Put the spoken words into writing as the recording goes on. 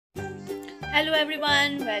Hello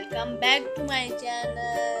everyone, welcome back to my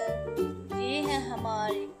channel. ये हैं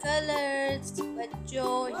हमारे कलर्स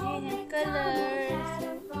बच्चों, ये हैं कलर्स।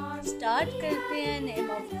 स्टार्ट करते हैं। Name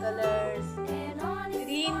of colours: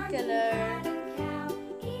 green colour,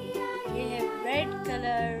 ये है रेड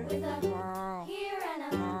कलर,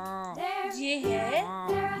 ये है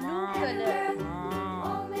ब्लू कलर।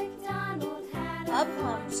 अब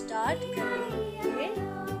हम स्टार्ट करेंगे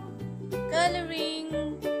colouring.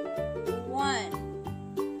 One.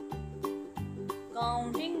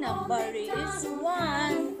 Counting number is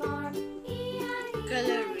one.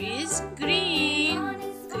 Color is green.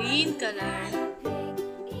 Green color.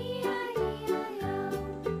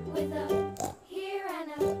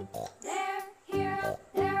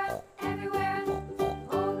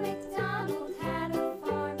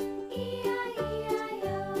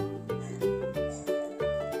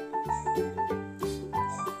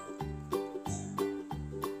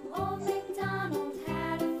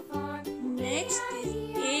 Next is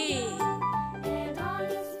A.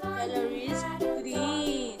 Color is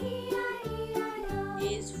green. A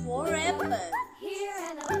is for apple.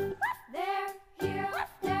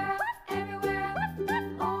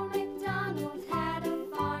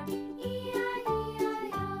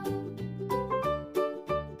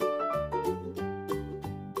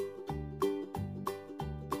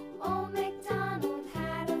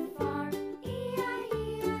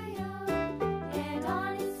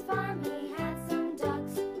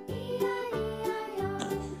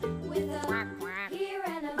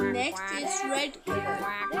 Next is red color.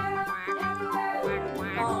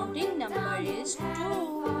 Counting number is two.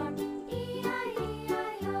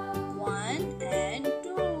 One and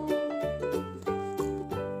two.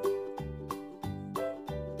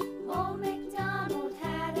 Old MacDonald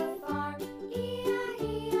had a farm,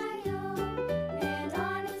 E-I-E-I-O. And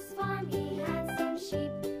on his farm he had some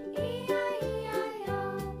sheep, E-I-E-I-O.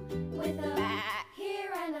 With a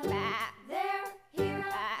here and a there, here,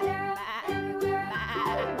 there, everywhere.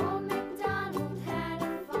 Old MacDonald had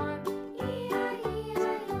a farm,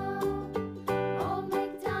 E-I-E-I-O. Old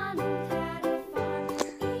MacDonald had a farm,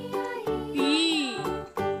 B.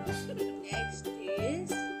 Next is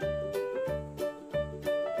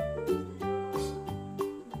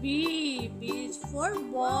B. B is for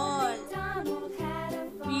ball. MacDonald had a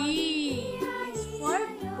B farm, is for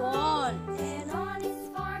ball. and on his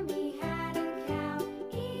farm he had a cow,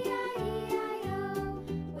 E-I-E-I-O.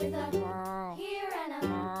 With a here and a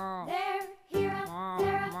there, here,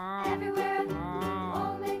 there, everywhere.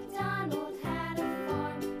 Old MacDonald had a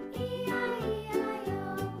farm, E-I-E-I-O.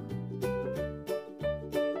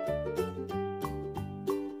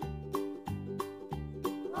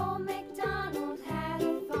 Old MacDonald had a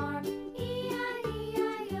farm,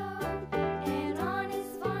 E-I-E-I-O. And on his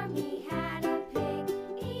farm he had a pig,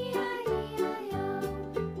 E-I-E-I-O.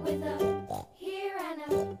 With a here and a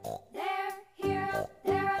there, here,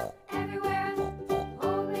 there, everywhere.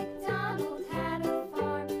 Old MacDonald had a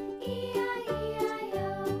farm, E-I-E-I-O.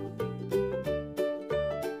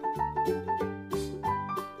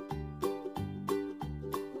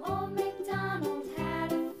 Old MacDonald had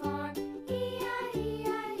a farm,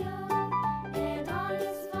 E-I-E-I-O. And on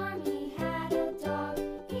his farm he had a dog,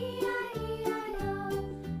 E-I-E-I-O.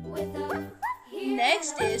 With a here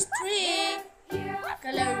Next and a is three. here,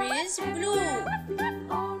 Color is blue.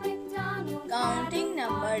 Old MacDonald Counting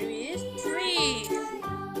number is three.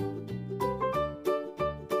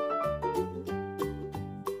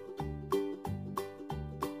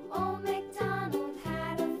 Old MacDonald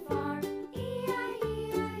had a farm,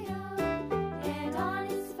 E-I-E-I-O. And on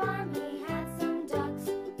his farm he had some ducks,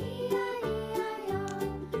 E-I-E-I-O.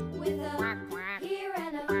 With a here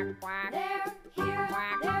and a there, here,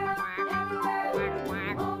 there,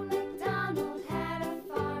 everywhere. Old MacDonald had a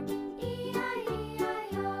farm,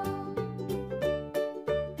 E-I-E-I-O.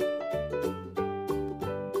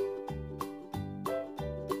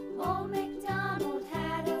 Old MacDonald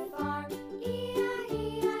had a farm,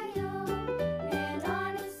 E-I-E-I-O. And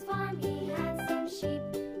on his farm he had some sheep,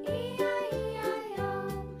 E-I-E-I-O.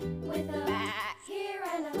 With a here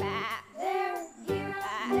and a there, here,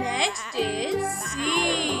 Next is C.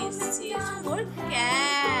 C is for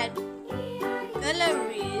cat. Color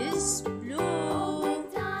is blue.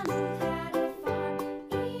 MacDonald had a farm,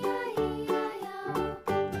 E-I-E-I-O.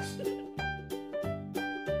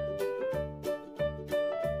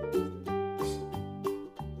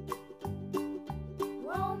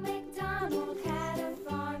 Old MacDonald had a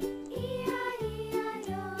farm,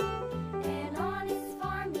 E-I-E-I-O. And on his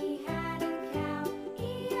farm he had a cow,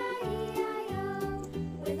 E-I-E-I-O.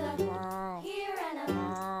 With a here and a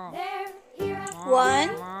there, here,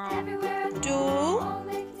 One, everywhere. two, Old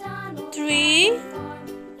MacDonald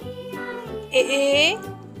A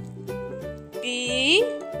B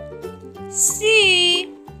C.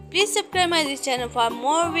 Please subscribe my channel for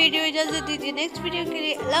more video. इजाज़त दीजिए next video के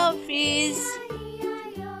लिए। अल्लाह हाफिज़।